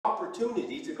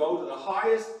opportunity to go to the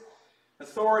highest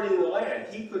authority in the land.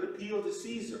 He could appeal to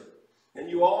Caesar. And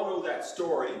you all know that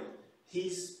story.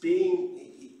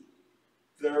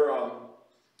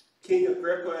 King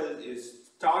Agrippa is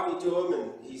talking to him,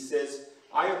 and he says,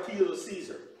 I appeal to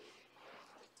Caesar.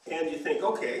 And you think,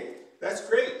 okay, that's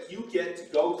great. You get to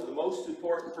go to the most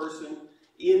important person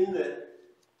in the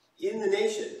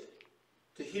nation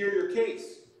to hear your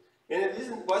case. And it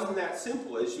wasn't that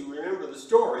simple, as you remember the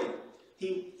story.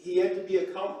 He had to be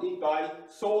accompanied by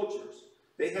soldiers.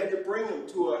 They had to bring him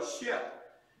to a ship.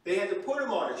 They had to put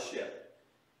him on a ship.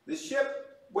 The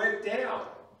ship went down.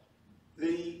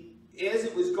 As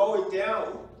it was going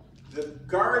down, the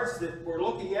guards that were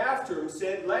looking after him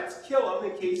said, let's kill him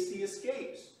in case he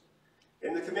escapes.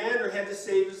 And the commander had to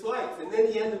save his life. And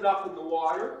then he ended up in the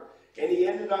water, and he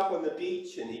ended up on the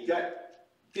beach, and he got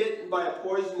bitten by a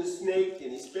poisonous snake,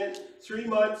 and he spent 3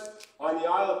 months on the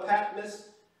Isle of Patmos.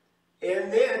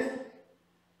 And then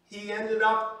he ended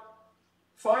up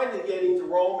finally getting to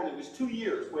Rome, and it was 2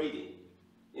 years waiting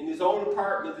in his own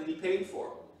apartment that he paid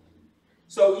for.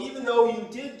 So even though you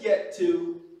did get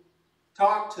to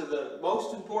talk to the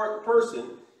most important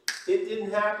person, it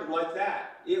didn't happen like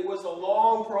that. It was a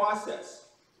long process,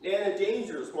 and a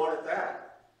dangerous one at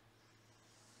that.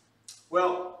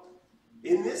 Well,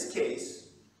 in this case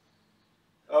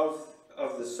of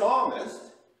the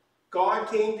psalmist, God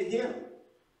came to him.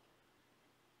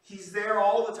 He's there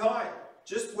all the time,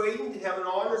 just waiting to have an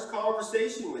honest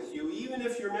conversation with you, even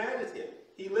if you're mad at him.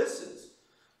 He listens.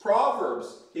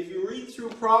 Proverbs, if you read through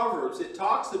Proverbs, it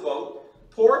talks about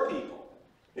poor people.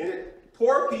 And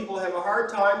poor people have a hard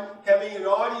time having an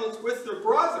audience with their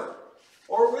brother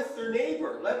or with their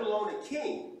neighbor, let alone a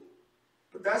king.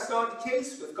 But that's not the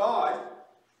case with God.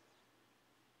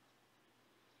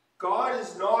 God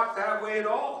is not that way at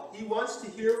all. He wants to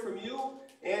hear from you,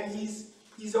 and he's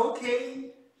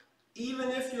okay even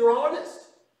if you're honest.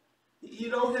 You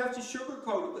don't have to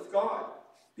sugarcoat it with God,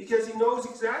 because he knows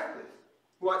exactly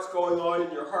what's going on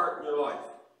in your heart and your life.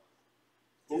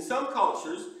 In some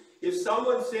cultures, if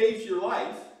someone saves your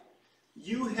life,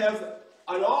 you have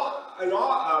an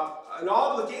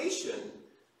obligation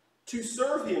to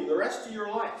serve him the rest of your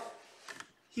life.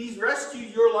 He's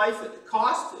rescued your life at the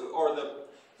cost or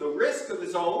the risk of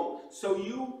his own, so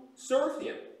you serve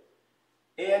him.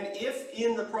 And if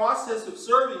in the process of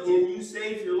serving him you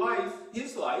save your life,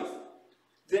 his life,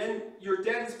 then your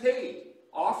debt is paid.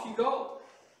 Off you go.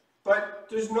 But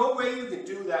there's no way you can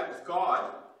do that with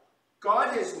God.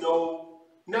 God has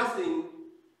nothing.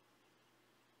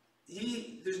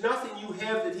 There's nothing you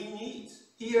have that he needs.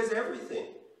 He has everything.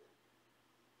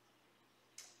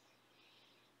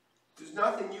 There's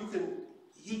nothing you can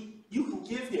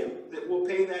give him that will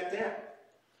pay that debt.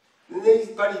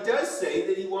 But he does say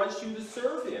that he wants you to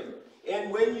serve him.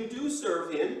 And when you do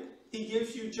serve him, he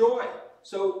gives you joy.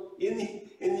 So in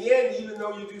the end, even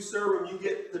though you do serve him, you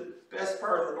get the best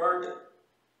part of the bargain.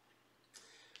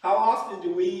 How often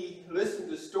do we listen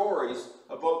to stories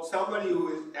about somebody who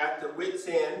is at their wit's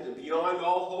end and beyond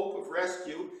all hope of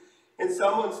rescue, and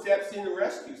someone steps in and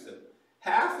rescues them?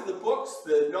 Half of the books,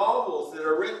 the novels that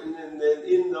are written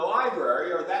in the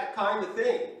library are that kind of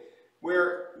thing,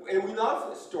 and we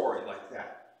love a story like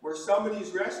that, where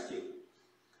somebody's rescued.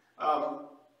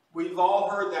 We've all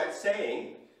heard that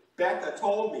saying, Becca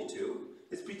told me to.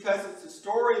 It's because it's the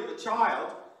story of a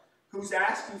child who's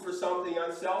asking for something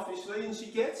unselfishly, and she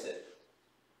gets it.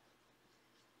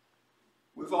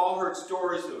 We've all heard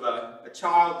stories of a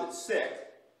child that's sick,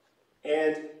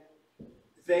 and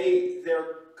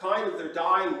their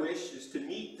dying wish is to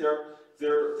meet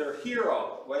their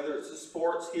hero, whether it's a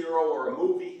sports hero or a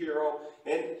movie hero,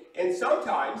 and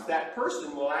sometimes that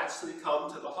person will actually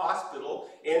come to the hospital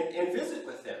and visit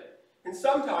with them. And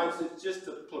sometimes it's just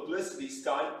a publicity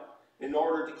stunt in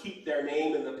order to keep their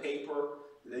name in the paper.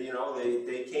 You know,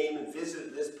 they came and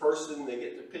visited this person, they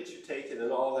get their picture taken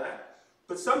and all that.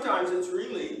 But sometimes it's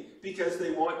really because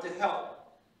they want to help.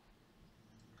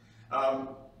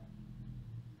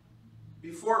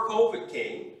 Before COVID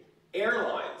came,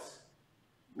 airlines,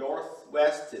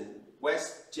 Northwest and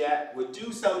WestJet, would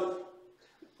do some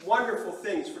wonderful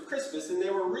things for Christmas, and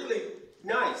they were really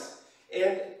nice.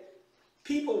 And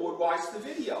people would watch the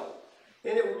video,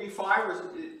 and it would be 5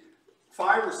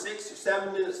 or 6 or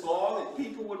 7 minutes long, and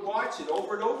people would watch it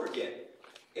over and over again.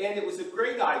 And it was a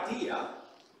great idea.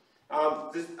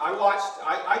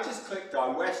 I just clicked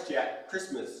on WestJet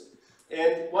Christmas,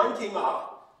 and one came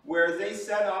up where they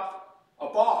set up a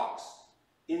box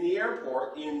in the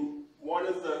airport in one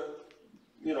of the,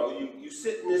 you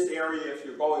sit in this area if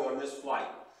you're going on this flight.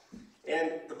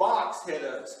 And the box had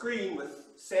a screen with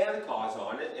Santa Claus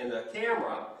on it and a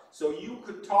camera, so you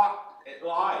could talk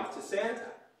live to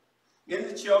Santa. And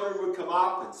the children would come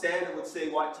up and Santa would say,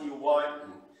 what do you want?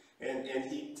 And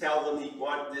he'd tell them he'd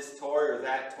want this toy or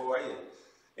that toy.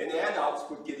 And the adults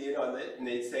would get in on it and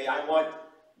they'd say, I want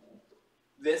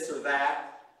this or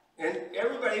that. And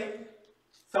everybody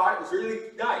thought it was really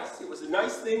nice. It was a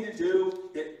nice thing to do.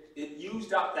 It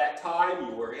used up that time.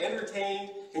 You were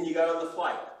entertained and you got on the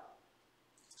flight.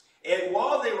 And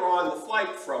while they were on the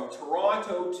flight from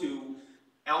Toronto to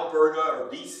Alberta or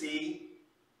BC,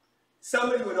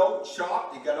 somebody would open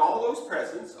shop, they got all those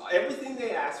presents, everything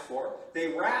they asked for, they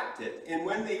wrapped it, and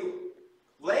when they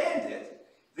landed,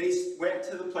 they went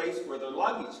to the place where the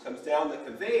luggage comes down the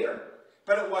conveyor,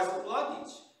 but it wasn't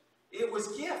luggage. It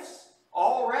was gifts,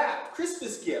 all wrapped,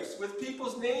 Christmas gifts with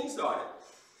people's names on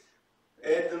it.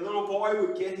 And the little boy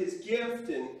would get his gift,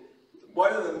 and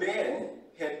one of the men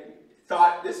had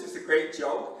thought, this was a great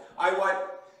joke, I want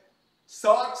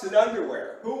socks and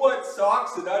underwear. Who wants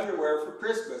socks and underwear for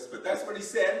Christmas? But that's what he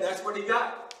said, and that's what he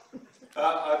got.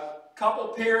 A couple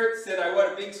parents said, I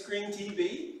want a big screen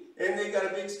TV, and they got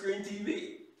a big screen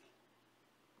TV.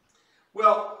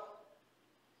 Well,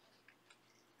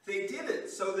 they did it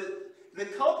so that the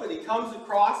company comes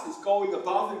across as going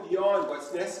above and beyond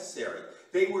what's necessary.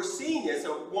 They were seen as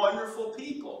a wonderful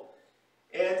people.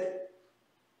 And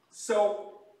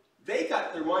so they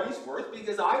got their money's worth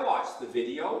because I watched the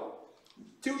video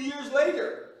 2 years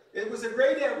later. It was a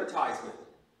great advertisement.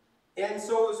 And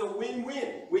so it was a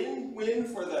win-win.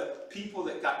 Win-win for the people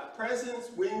that got the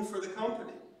presents, win for the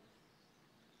company.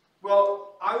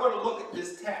 Well, I want to look at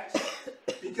this text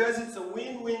because it's a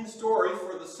win-win story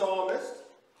for the psalmist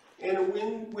and a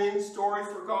win-win story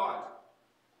for God.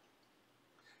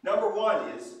 Number one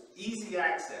is easy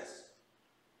access.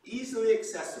 Easily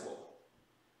accessible.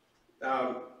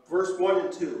 Verse 1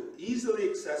 and 2. Easily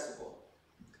accessible.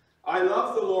 I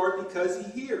love the Lord because he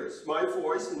hears my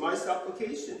voice and my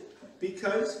supplication.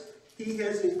 Because he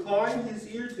has inclined his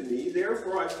ear to me,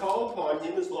 therefore I call upon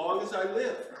him as long as I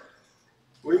live.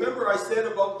 Remember I said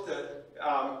about the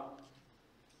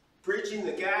bridging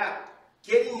the gap,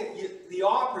 getting the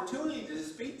opportunity to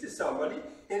speak to somebody,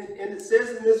 and it says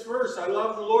in this verse, I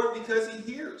love the Lord because he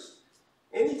hears.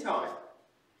 Anytime.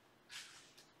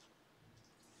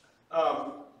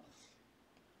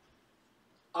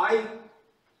 I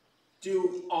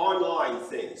do online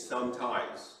things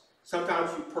sometimes.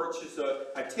 Sometimes you purchase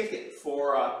a ticket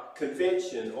for a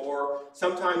convention, or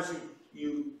sometimes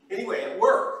anyway, at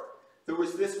work, there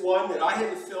was this one that I had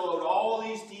to fill out all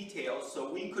these details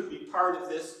so we could be part of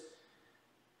this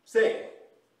thing.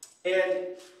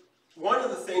 And one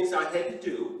of the things I had to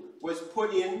do was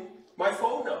put in my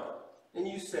phone number. And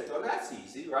you said, oh, that's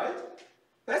easy, right?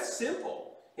 That's simple.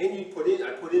 And I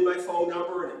put in my phone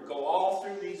number, and it would go all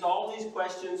through all these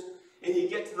questions, and you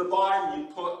get to the bottom, you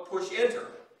push enter.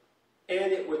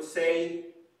 And it would say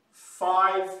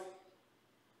 5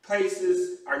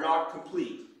 places are not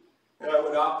complete. And I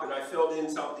went up and I filled in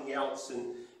something else,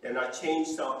 and I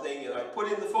changed something, and I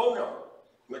put in the phone number.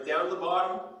 Went down to the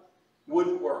bottom,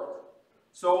 wouldn't work.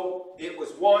 So it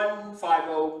was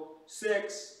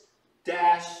 1506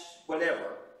 dash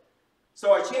whatever.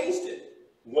 So I changed it.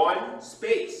 1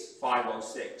 space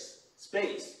 506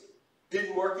 space.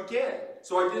 Didn't work again.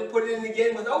 So I did put it in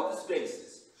again without the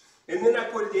spaces. And then I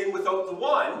put it in without the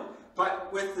 1,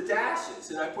 but with the dashes.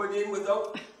 And I put it in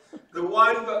without the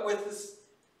 1, but with the...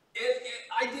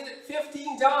 I did it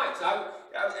 15 times. I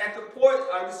was at the point,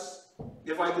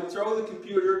 if I could throw the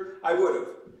computer, I would have.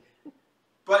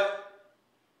 But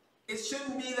it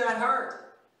shouldn't be that hard.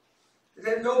 It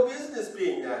had no business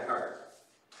being that hard.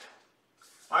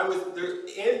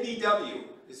 NBW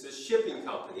is a shipping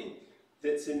company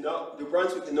that's in New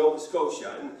Brunswick and Nova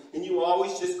Scotia, and you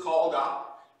always just called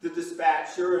up the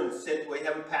dispatcher and said, we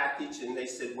have a package, and they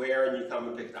said where, and you come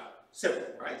and pick it up. Simple,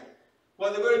 right?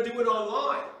 Well, they're going to do it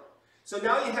online. So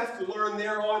now you have to learn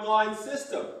their online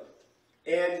system.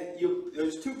 And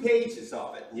there's 2 pages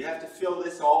of it, and you have to fill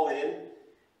this all in.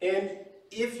 And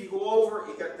if you go over,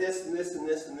 you got this and this and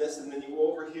this and this, and then you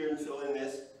go over here and fill in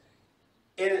this,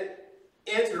 and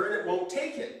enter, and it won't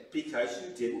take it because you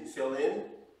didn't fill in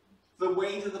the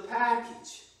weight of the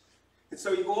package. And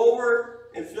so you go over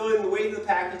and fill in the weight of the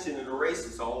package, and it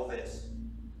erases all of this.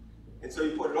 And so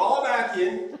you put it all back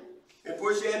in and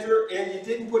push enter, and you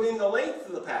didn't put in the length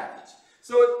of the package.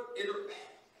 So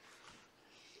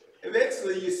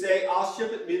eventually you say, I'll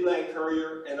ship it Midland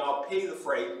Courier and I'll pay the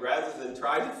freight rather than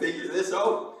try to figure this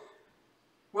out.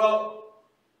 Well,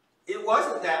 it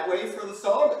wasn't that way for the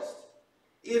psalmist.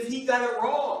 If he got it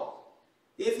wrong,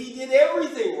 if he did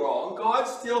everything wrong, God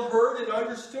still heard and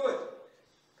understood.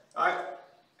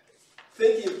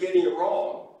 Thinking of getting it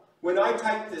wrong, when I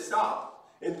typed this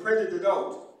up and printed it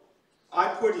out,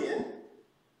 I put in,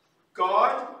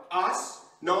 God, us,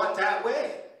 not that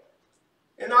way.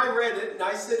 And I read it and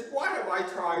I said, what am I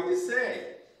trying to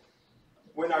say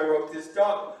when I wrote this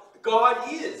down? God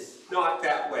is not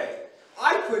that way.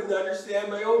 I couldn't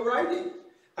understand my own writing.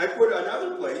 I put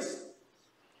another place,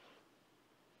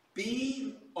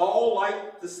 be all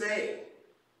like the same.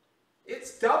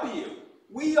 It's W.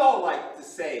 We all like the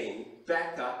same,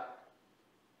 Becca.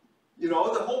 You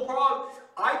know, the whole problem,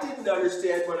 I didn't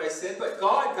understand what I said, but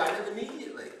God got it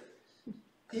immediately.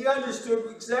 He understood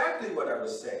exactly what I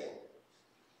was saying.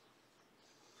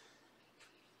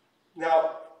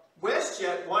 Now,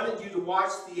 WestJet wanted you to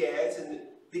watch the ads and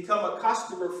become a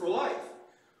customer for life.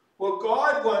 Well,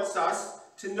 God wants us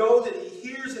to know that He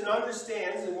hears and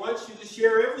understands and wants you to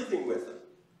share everything with Him.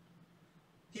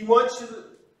 He wants you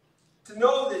to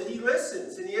know that He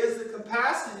listens and He has the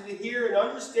capacity to hear and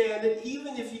understand it,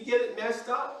 even if you get it messed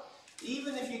up,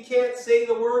 even if you can't say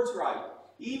the words right,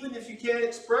 even if you can't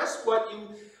express what you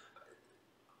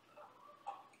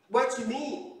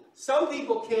mean. Some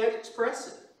people can't express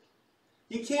it.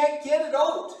 You can't get it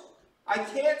out. I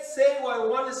can't say what I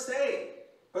want to say,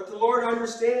 but the Lord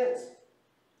understands.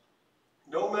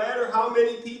 No matter how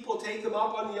many people take Him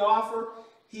up on the offer,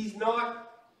 He's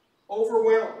not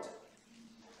overwhelmed.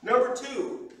 Number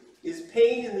 2 is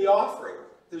pain in the offering.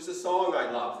 There's a song I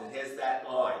love that has that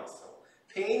line. So,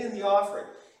 pain in the offering.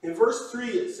 In verse 3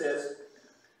 it says,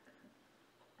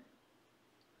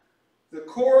 the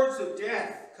cords of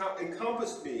death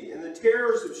encompassed me, and the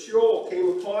terrors of Sheol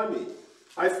came upon me.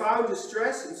 I found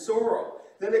distress and sorrow.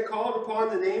 Then I called upon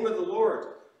the name of the Lord.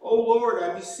 O Lord,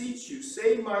 I beseech you,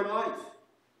 save my life.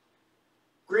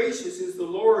 Gracious is the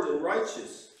Lord and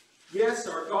righteous. Yes,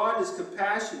 our God is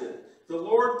compassionate. The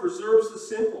Lord preserves the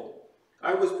simple.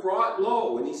 I was brought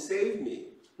low, and He saved me.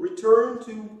 Return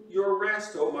to your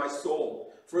rest, O my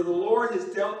soul, for the Lord has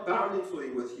dealt bountifully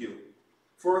with you.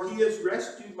 For He has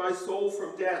rescued my soul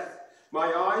from death,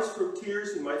 my eyes from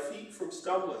tears, and my feet from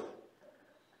stumbling.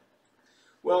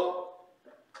 Well,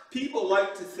 people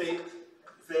like to think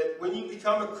that when you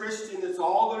become a Christian, it's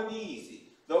all going to be easy.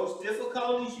 Those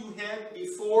difficulties you had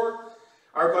before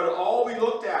are going to all be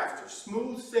looked after,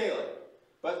 smooth sailing.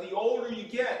 But the older you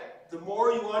get, the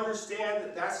more you understand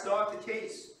that that's not the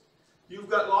case. You've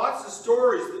got lots of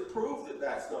stories that prove that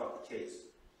that's not the case.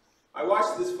 I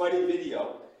watched this funny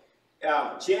video.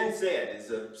 Gen Z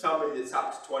is somebody that's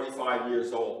up to 25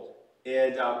 years old.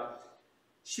 And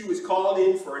she was called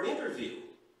in for an interview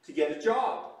to get a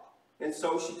job. And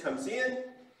so she comes in,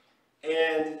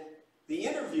 and the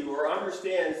interviewer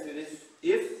understands that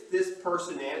if this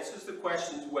person answers the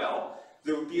questions well,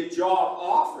 there would be a job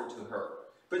offered to her.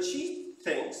 But she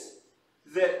thinks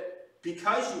that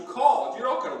because you called, you're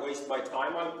not going to waste my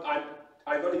time,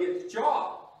 I'm going to get the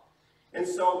job. And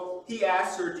so he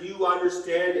asks her, do you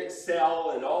understand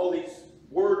Excel and all these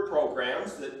word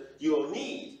programs that you'll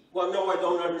need? Well, no, I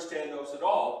don't understand those at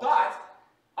all, but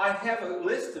I have a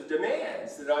list of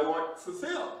demands that I want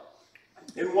fulfilled.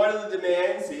 And one of the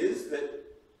demands is that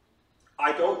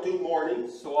I don't do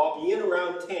mornings, so I'll be in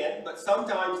around 10, but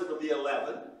sometimes it'll be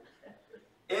 11.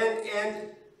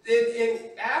 And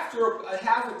after a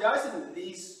half a dozen of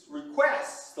these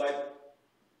requests, like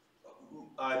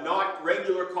not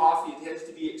regular coffee, it has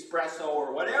to be espresso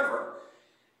or whatever,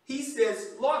 he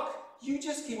says, look, you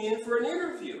just came in for an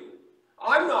interview.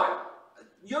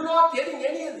 You're not getting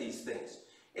any of these things.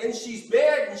 And she's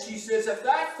mad, and she says, if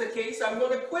that's the case, I'm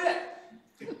going to quit.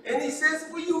 And he says,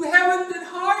 well, you haven't been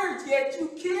hired yet. You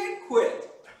can't quit.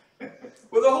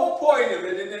 Well, the whole point of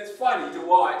it, and it's funny to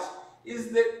watch,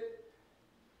 is that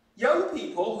young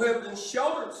people who have been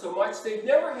sheltered so much, they've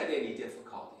never had any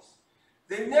difficulties.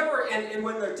 They've never, and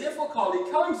when the difficulty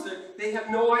comes, they have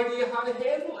no idea how to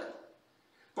handle it.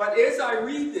 But as I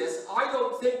read this, I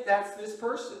don't think that's this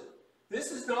person.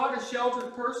 This is not a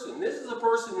sheltered person. This is a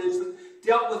person who's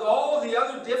dealt with all of the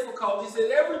other difficulties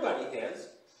that everybody has.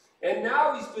 And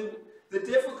now the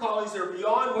difficulties are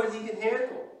beyond what he can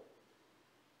handle.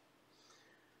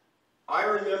 I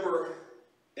remember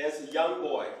as a young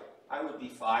boy, I would be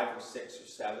 5 or 6 or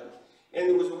 7, and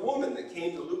there was a woman that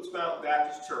came to Lutz Mountain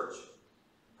Baptist Church.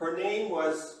 Her name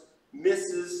was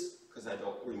Mrs., because I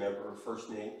don't remember her first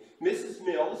name, Mrs.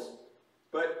 Mills,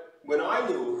 but when I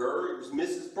knew her, it was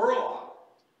Mrs. Burlock.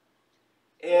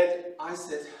 And I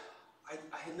said,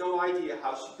 I had no idea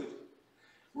how she could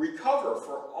recover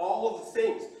for all of the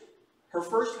things. Her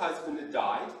first husband had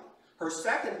died. Her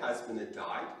second husband had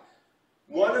died.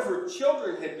 One of her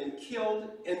children had been killed,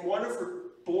 and one of her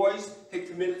boys had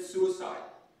committed suicide.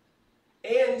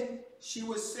 And she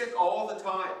was sick all the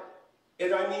time.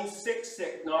 And I mean sick,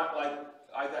 not like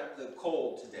I got the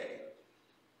cold today.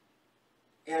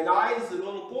 And I, as a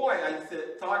little boy, I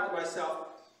thought to myself,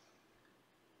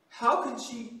 how can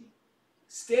she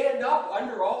stand up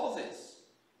under all of this?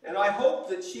 And I hope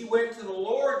that she went to the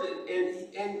Lord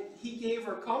and He gave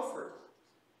her comfort.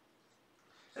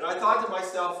 And I thought to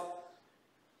myself,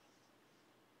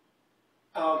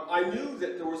 I knew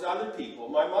that there was other people.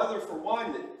 My mother, for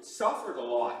one, that suffered a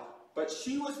lot. But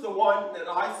she was the one that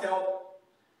I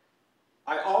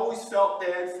always felt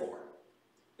bad for.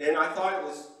 And I thought it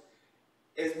was,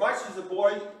 as much as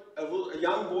a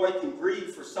young boy can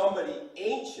grieve for somebody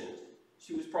ancient,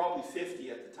 she was probably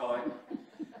 50 at the time,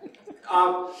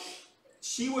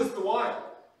 she was the one.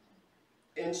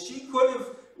 And she could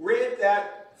have read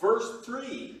that verse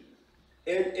 3,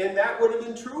 and that would have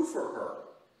been true for her.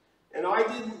 And I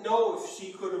didn't know if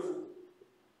she could have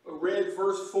read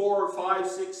verse 4, 5,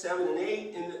 6, 7, and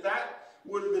 8, and that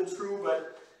would have been true,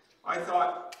 but I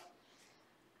thought,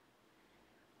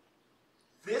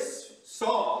 this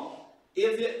psalm,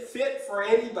 if it fit for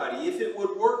anybody, if it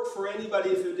would work for anybody,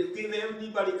 if it would give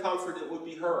anybody comfort, it would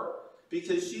be her.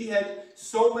 Because she had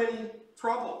so many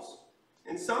troubles.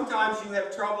 And sometimes you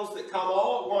have troubles that come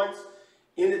all at once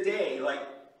in a day, like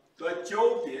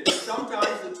Job did.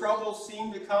 Sometimes the troubles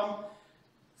seem to come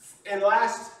and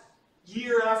last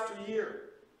year after year.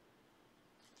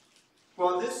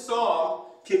 Well, this psalm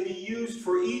can be used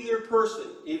for either person.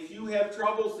 If you have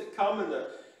troubles that come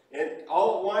and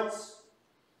all at once,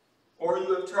 or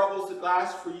you have troubles that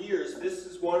last for years, this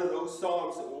is one of those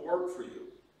psalms that will work for you.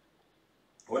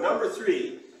 Well, number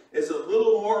 3 is a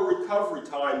little more recovery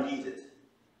time needed.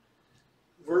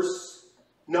 Verse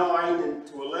 9 and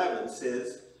to 11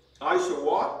 says, I shall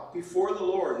walk before the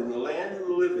Lord in the land of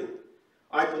the living.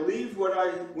 I believed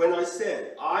when I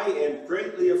said, I am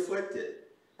greatly afflicted.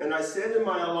 And I said in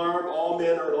my alarm, all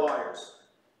men are liars.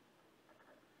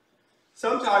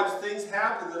 Sometimes things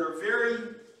happen that are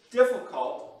very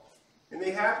difficult, and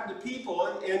they happen to people,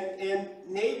 and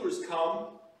neighbors come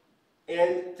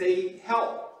and they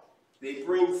help. They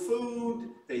bring food,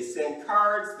 they send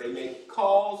cards, they make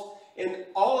calls, and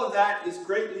all of that is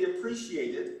greatly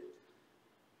appreciated.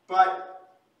 But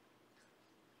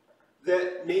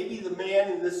that maybe the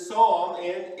man in this psalm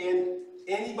and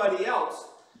anybody else,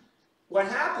 what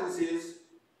happens is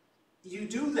you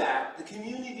do that, the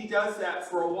community does that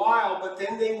for a while, but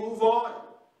then they move on.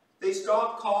 They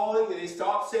stop calling, and they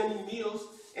stop sending meals,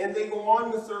 and they go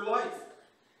on with their life.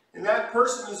 And that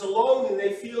person is alone, and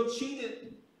they feel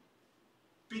cheated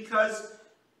because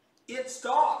it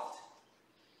stopped.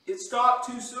 It stopped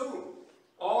too soon.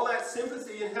 All that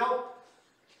sympathy and help.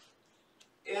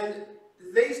 And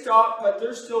they stopped, but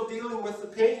they're still dealing with the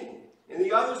pain. And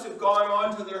the others have gone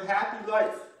on to their happy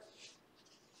life.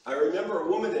 I remember a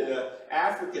woman in an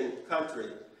African country.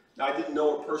 Now, I didn't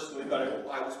know her personally, but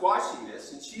I was watching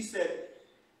this, and she said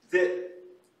that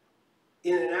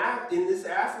in this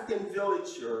African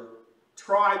village or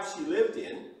tribe she lived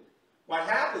in, what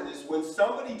happened is when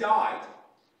somebody died,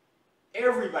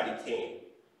 everybody came.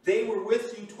 They were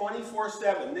with you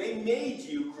 24/7. They made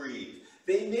you grieve.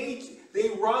 They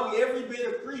wrung every bit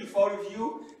of grief out of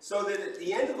you so that at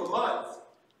the end of a month,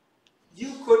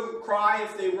 you couldn't cry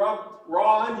if they rubbed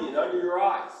raw onion under your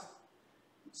eyes.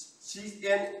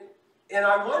 And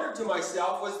I wondered to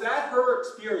myself, was that her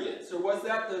experience, or was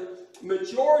that the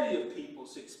majority of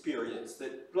people's experience?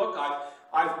 That, look,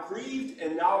 I've grieved,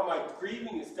 and now my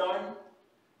grieving is done.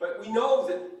 But we know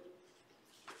that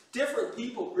different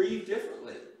people grieve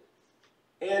differently.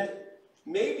 And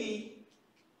maybe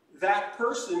that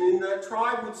person in that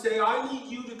tribe would say, I need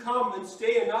you to come and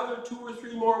stay another 2 or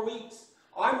 3 more weeks.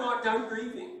 I'm not done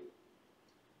grieving.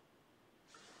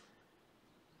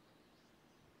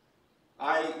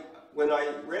 When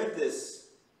I read this,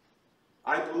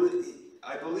 I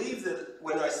believe that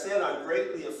when I said I'm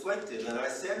greatly afflicted, and I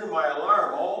said in my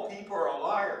alarm, all people are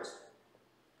liars,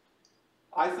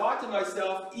 I thought to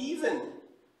myself, even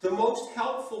the most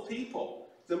helpful people,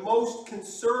 the most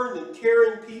concerned and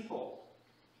caring people,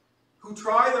 who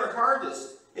try their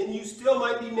hardest, and you still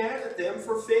might be mad at them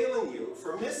for failing you,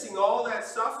 for missing all that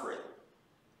suffering.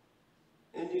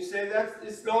 And you say that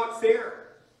is not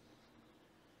fair.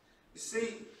 You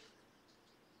see,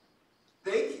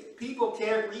 people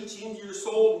can't reach into your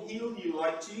soul and heal you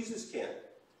like Jesus can.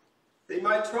 They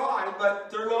might try,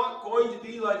 but they're not going to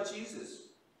be like Jesus.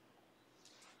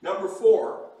 Number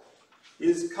 4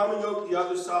 is coming out the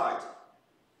other side.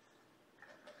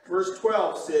 Verse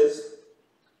 12 says,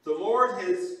 the Lord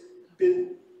has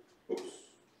been,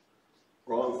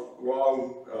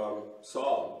 wrong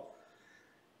psalm.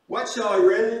 What shall I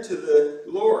render to the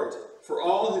Lord for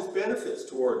all his benefits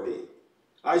toward me?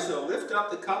 I shall lift up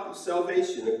the cup of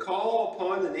salvation and call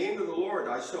upon the name of the Lord.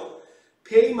 I shall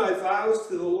pay my vows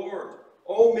to the Lord.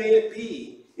 Oh, may it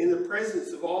be in the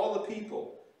presence of all the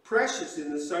people. Precious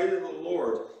in the sight of the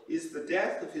Lord is the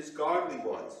death of his godly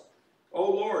ones. O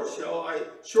Lord,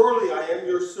 surely I am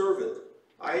your servant.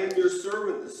 I am your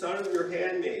servant, the son of your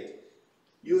handmaid.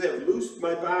 You have loosed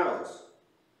my bounds.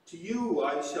 To you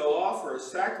I shall offer a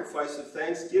sacrifice of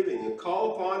thanksgiving and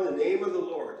call upon the name of the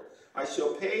Lord. I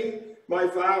shall pay my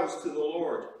vows to the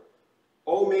Lord.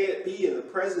 Oh, may it be in the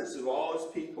presence of all his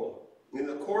people, in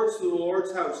the courts of the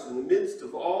Lord's house, in the midst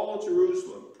of all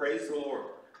Jerusalem. Praise the Lord.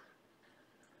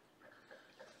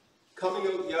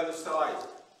 Coming out the other side.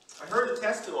 I heard a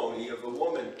testimony of a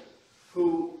woman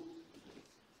who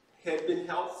had been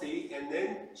healthy, and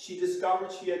then she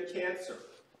discovered she had cancer.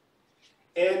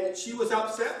 And she was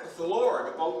upset with the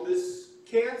Lord about this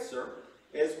cancer,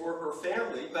 as were her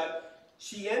family, but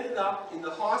she ended up in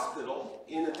the hospital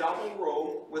in a double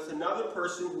room with another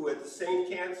person who had the same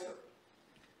cancer.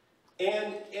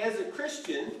 And as a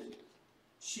Christian,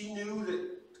 she knew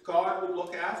that God would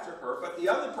look after her, but the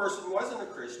other person wasn't a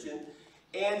Christian,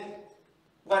 and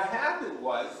what happened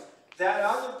was that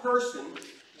other person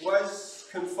was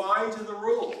confined to the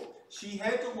room. She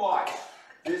had to watch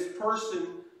this person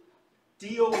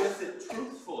deal with it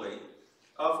truthfully,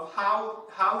 of how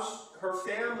her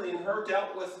family and her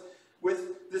dealt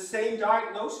with the same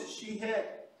diagnosis she had.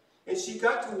 And she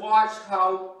got to watch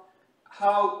how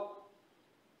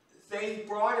they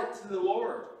brought it to the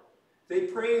Lord. They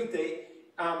prayed.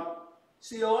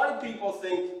 See, a lot of people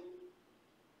think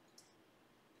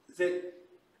that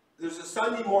there's a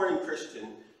Sunday morning Christian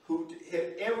who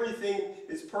everything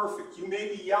is perfect. You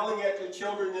may be yelling at your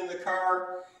children in the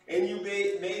car, and you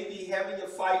may be having a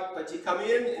fight, but you come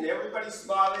in and everybody's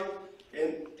smiling,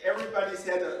 and everybody's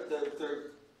had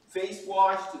their face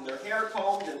washed and their hair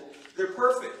combed, and they're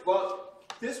perfect. Well,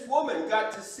 this woman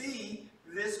got to see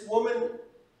this woman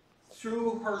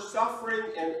through her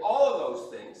suffering and all of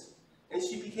those things, and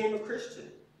she became a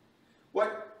Christian.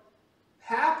 What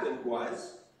happened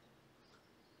was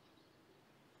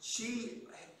she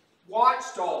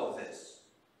watched all of this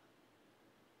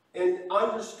and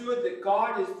understood that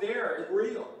God is there and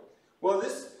real. Well,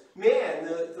 this man,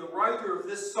 the writer of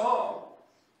this song,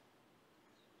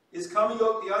 is coming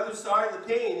out the other side of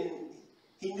the pain, and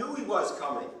he knew he was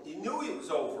coming. He knew it was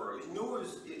over. He knew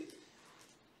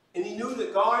and he knew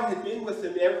that God had been with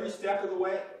him every step of the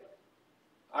way.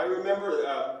 I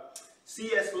remember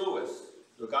C.S. Lewis,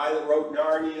 the guy that wrote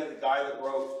Narnia, the guy that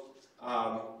wrote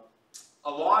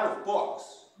a lot of books,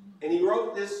 and he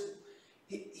wrote this.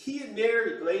 He had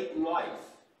married late in life,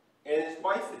 and his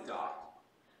wife had died.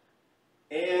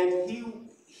 And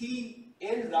he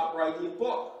ended up writing a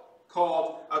book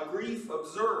called A Grief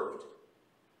Observed.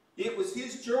 It was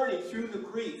his journey through the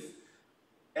grief.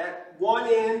 At one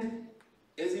end,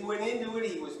 as he went into it,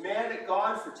 he was mad at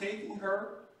God for taking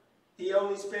her. He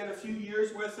only spent a few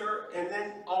years with her, and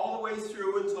then all the way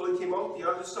through until he came out the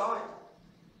other side.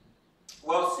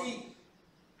 Well, see,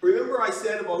 remember I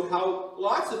said about how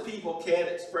lots of people can't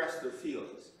express their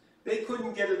feelings. They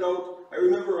couldn't get it out. I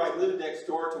remember I lived next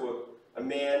door to a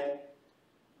man,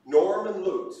 Norman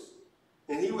Lutz,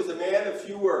 and he was a man of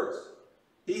few words.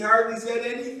 He hardly said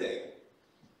anything.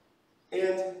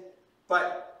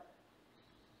 But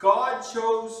God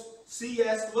chose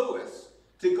C.S. Lewis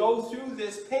to go through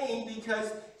this pain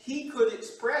because he could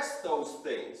express those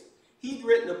things. He'd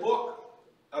written a book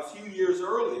a few years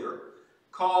earlier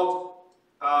called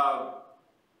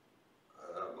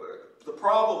The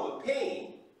Problem of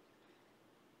Pain,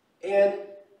 and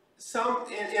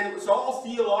it was all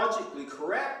theologically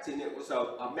correct, and it was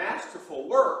a masterful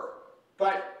work,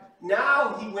 but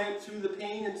now he went through the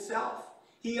pain himself.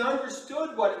 He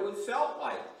understood what it felt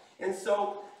like, and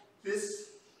so this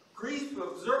Grief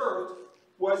Observed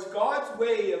was God's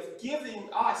way of giving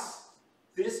us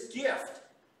this gift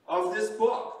of this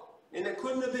book. And it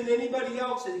couldn't have been anybody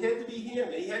else. It had to be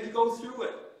him. He had to go through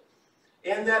it.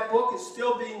 And that book is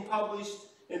still being published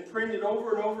and printed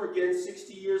over and over again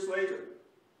 60 years later.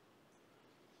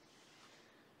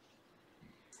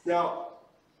 Now,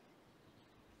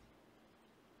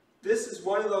 this is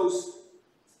one of those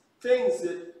things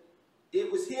that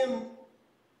it was him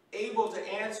able to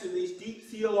answer these deep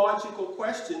theological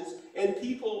questions, and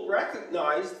people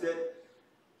recognized that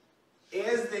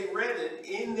as they read it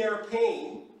in their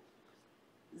pain,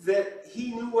 that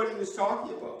he knew what he was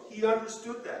talking about. He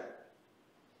understood that.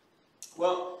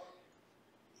 Well,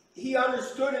 he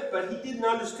understood it, but he didn't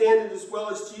understand it as well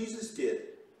as Jesus did.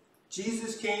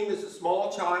 Jesus came as a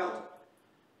small child.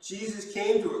 Jesus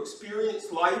came to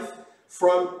experience life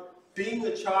from being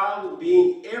a child and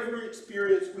being every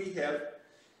experience we have,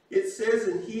 it says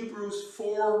in Hebrews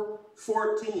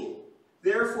 4:14,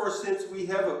 therefore, since we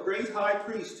have a great high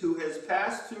priest who has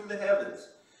passed through the heavens,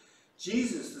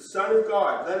 Jesus, the Son of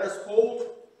God, let us hold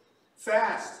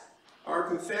fast our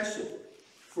confession.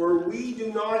 For we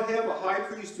do not have a high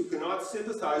priest who cannot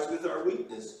sympathize with our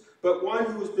weakness, but one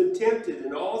who has been tempted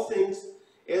in all things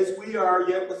as we are,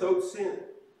 yet without sin.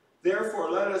 Therefore,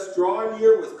 let us draw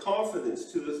near with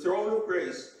confidence to the throne of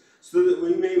grace, so that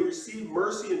we may receive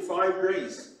mercy and find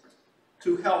grace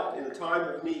to help in a time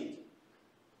of need.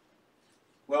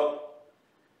 Well,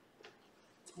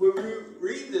 when we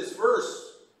read this verse,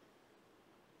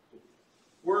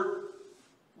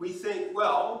 we think,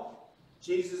 well,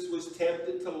 Jesus was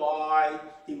tempted to lie,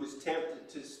 he was tempted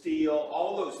to steal,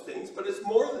 all those things, but it's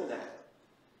more than that.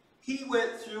 He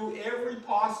went through every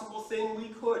possible thing we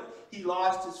could. He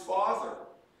lost his father.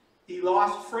 He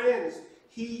lost friends.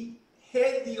 He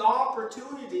had the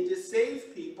opportunity to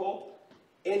save people,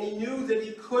 and he knew that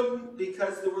he couldn't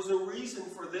because there was a reason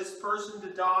for this person to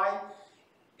die,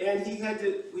 and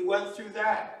we went through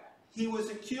that. He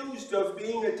was accused of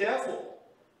being a devil.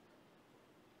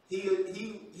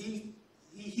 He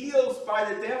heals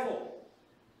by the devil.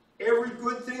 Every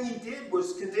good thing he did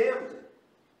was condemned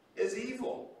as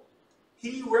evil.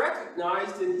 He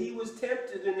recognized and he was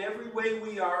tempted in every way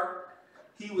we are.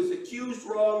 He was accused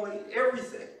wrongly,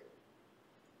 everything.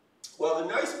 Well, the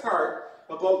nice part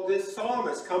about this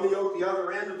psalmist coming out the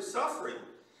other end of suffering,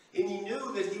 and he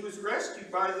knew that he was rescued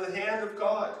by the hand of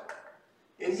God,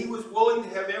 and he was willing to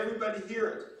have everybody hear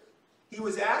it. He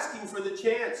was asking for the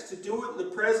chance to do it in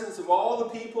the presence of all the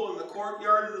people in the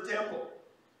courtyard of the temple.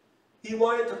 He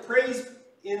wanted to praise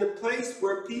in a place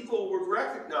where people would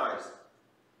recognize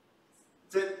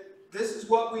that this is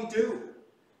what we do.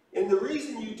 And the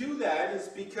reason you do that is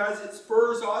because it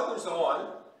spurs others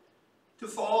on to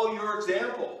follow your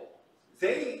example.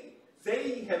 They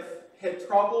have had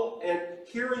trouble, and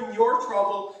hearing your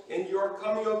trouble, and you're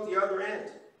coming out the other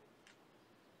end.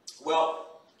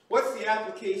 Well, what's the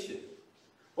application?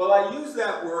 Well, I use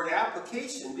that word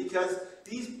application because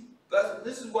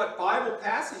this is what Bible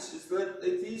passages that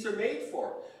these are made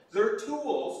for. They're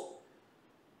tools,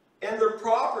 and they're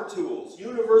proper tools,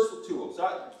 universal tools.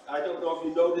 I don't know if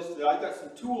you noticed that I got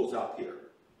some tools up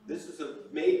here. This is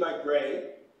made by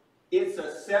Gray. It's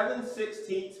a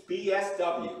 7/16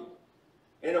 BSW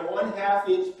and a 1/2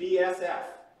 inch BSF.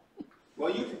 Well,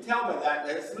 you can tell by that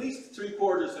it's at least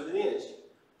 3/4 of an inch.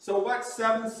 So what's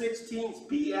 7/16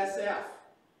 BSF?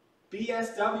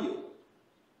 BSW?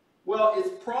 Well,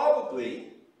 it's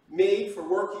probably made for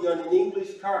working on an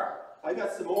English car. I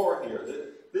got some more here.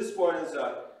 This one is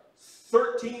a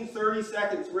 13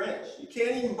 30-seconds wrench. You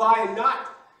can't even buy a nut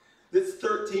that's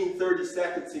 13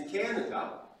 30-seconds in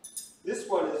Canada. This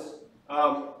one is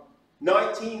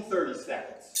 19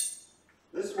 30-seconds.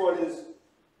 This one is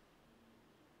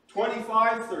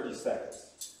 25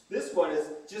 30-seconds. This one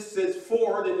just says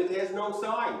Ford and it has no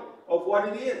sign of what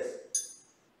it is.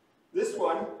 This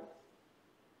one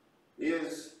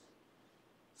is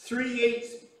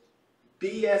 3/8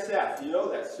 BSF. You know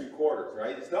that's 3/4,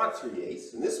 right? It's not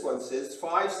 3/8. And this one says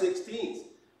 5/16.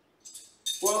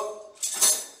 Well,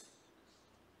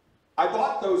 I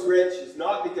bought those wrenches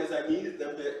not because I needed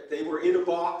them, but they were in a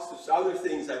box of other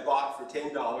things I bought for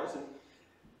 $10. And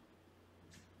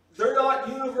they're not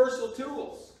universal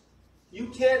tools. You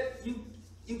can't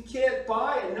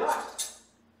buy a nut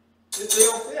that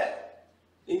they'll fit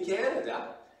in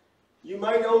Canada. You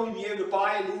might only be able to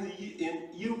buy it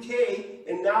in UK,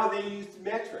 and now they use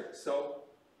metric, so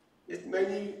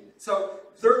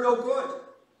they're no good.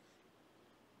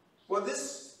 Well,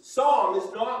 this psalm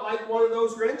is not like one of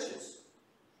those wrenches.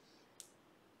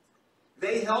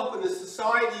 They help in a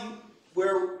society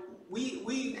where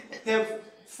we have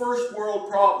first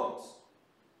world problems.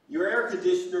 Your air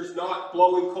conditioner's not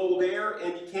blowing cold air,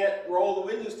 and you can't roll the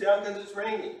windows down because it's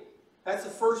raining. That's a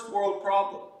first world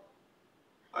problem.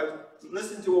 I've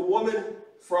listened to a woman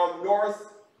from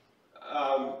North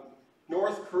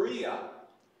Korea.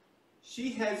 She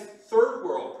has third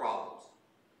world problems.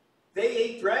 They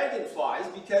ate dragonflies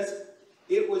because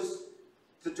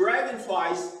the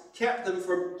dragonflies kept them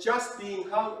from just being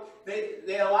hungry.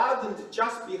 They allowed them to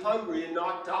just be hungry and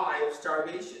not die of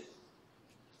starvation.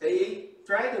 They ate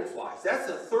dragonflies. That's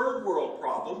a third world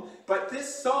problem, but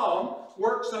this psalm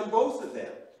works on both of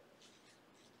them.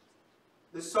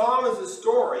 The psalm is a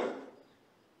story,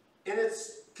 and it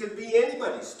could be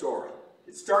anybody's story.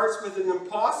 It starts with an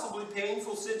impossibly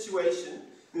painful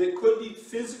situation, and it could be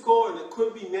physical and it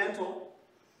could be mental.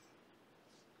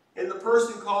 And the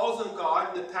person calls on God,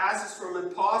 and it passes from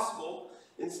impossible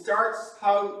and starts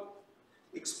how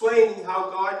explaining how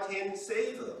God can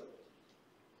save them.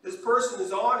 This person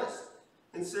is honest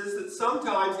and says that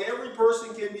sometimes every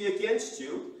person can be against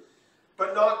you,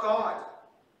 but not God.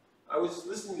 I was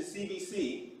listening to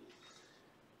CBC,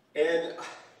 and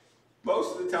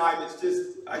most of the time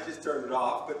I just turned it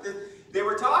off, but they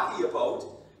were talking about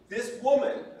this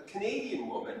woman, a Canadian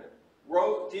woman,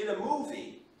 did a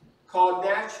movie called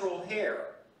Natural Hair.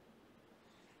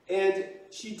 And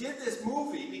she did this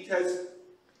movie because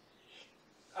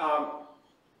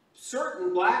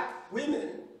certain black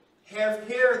women have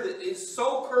hair that is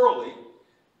so curly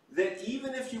that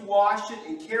even if you wash it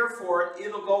and care for it,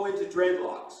 it'll go into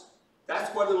dreadlocks.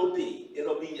 That's what it'll be.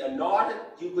 It'll be a knot.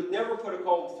 You could never put a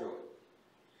comb through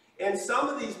it. And some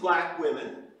of these black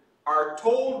women are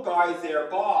told by their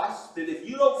boss that if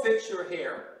you don't fix your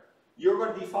hair, you're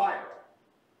going to be fired.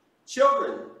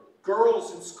 Children,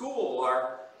 girls in school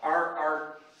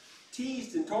are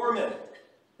teased and tormented.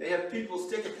 They have people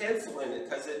stick a pencil in it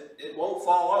because it won't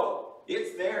fall out.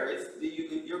 It's there.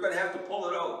 You're going to have to pull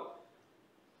it out.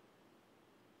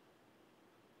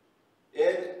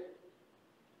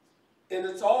 And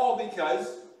it's all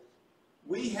because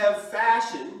we have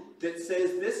fashion that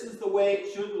says this is the way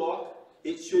it should look.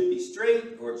 It should be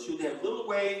straight, or it should have little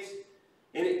waves,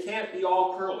 and it can't be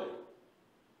all curly.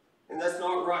 And that's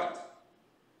not right.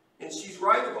 And she's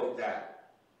right about that.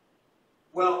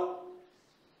 Well,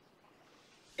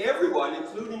 everyone,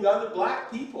 including other black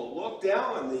people, look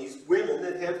down on these women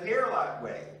that have hair that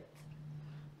way.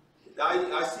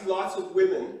 I see lots of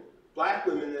women, black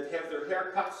women, that have their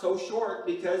hair cut so short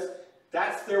because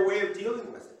that's their way of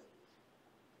dealing with it.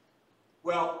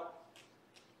 Well,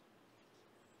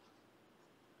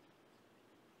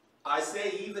 I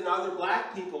say even other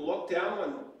black people look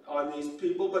down on these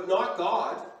people, but not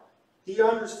God. He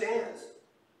understands.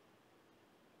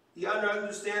 He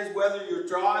understands whether you're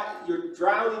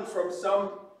drowning from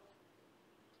some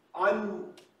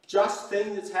unjust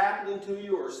thing that's happening to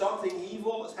you or something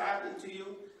evil is happening to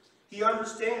you. He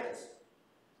understands.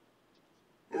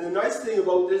 And the nice thing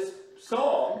about this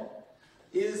psalm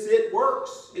is it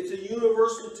works. It's a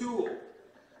universal tool.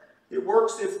 It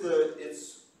works if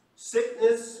it's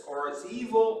sickness or it's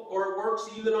evil, or it works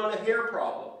even on a hair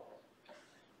problem.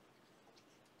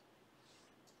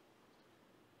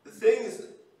 The thing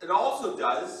it also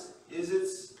does is it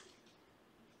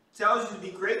tells you to be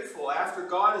grateful after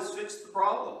God has fixed the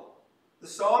problem. The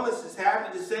psalmist is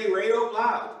happy to say right out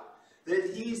loud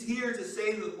that he's here to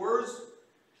say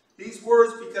these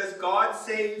words because God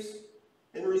saves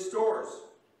and restores.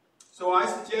 So I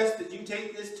suggest that you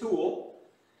take this tool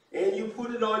and you put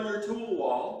it on your tool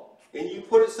wall and you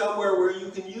put it somewhere where you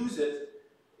can use it,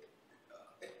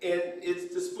 and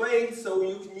it's displayed so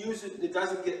you can use it and it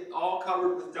doesn't get all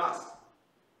covered with dust.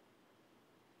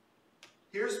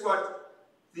 Here's what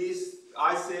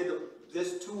I say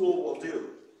this tool will do.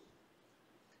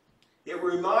 It will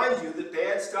remind you that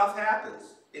bad stuff happens.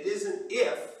 It isn't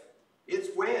if, it's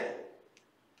when.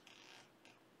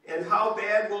 And how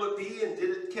bad will it be, and did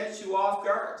it catch you off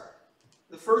guard?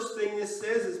 The first thing this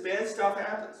says is bad stuff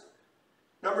happens.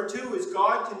 Number two is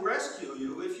God can rescue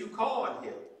you if you call on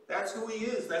Him. That's who He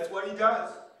is. That's what He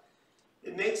does.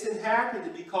 It makes Him happy to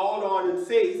be called on in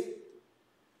faith,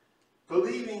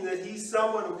 believing that He's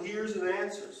someone who hears and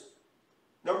answers.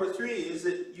 Number three is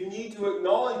that you need to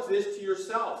acknowledge this to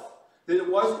yourself, that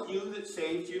it wasn't you that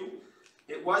saved you.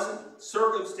 It wasn't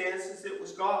circumstances, it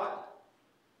was God.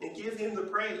 And give Him the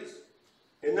praise.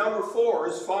 And number four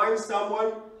is find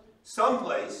someone,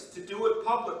 someplace to do it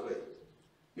publicly.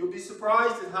 You'll be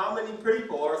surprised at how many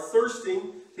people are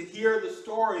thirsting to hear the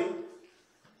story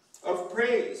of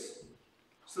praise,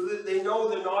 so that they know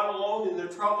they're not alone in their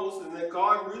troubles and that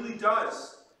God really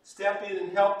does step in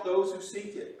and help those who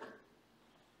seek it.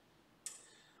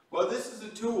 Well, this is a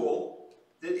tool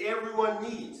that everyone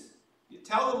needs. You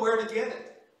tell them where to get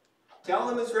it. Tell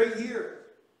them it's right here.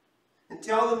 And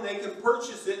tell them they can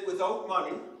purchase it without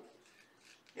money,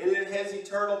 and it has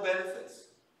eternal benefits.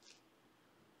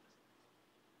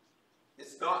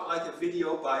 It's not like a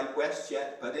video by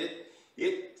WestJet, but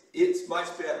it's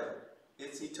much better.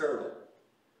 It's eternal.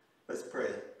 Let's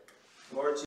pray. Lord Jesus,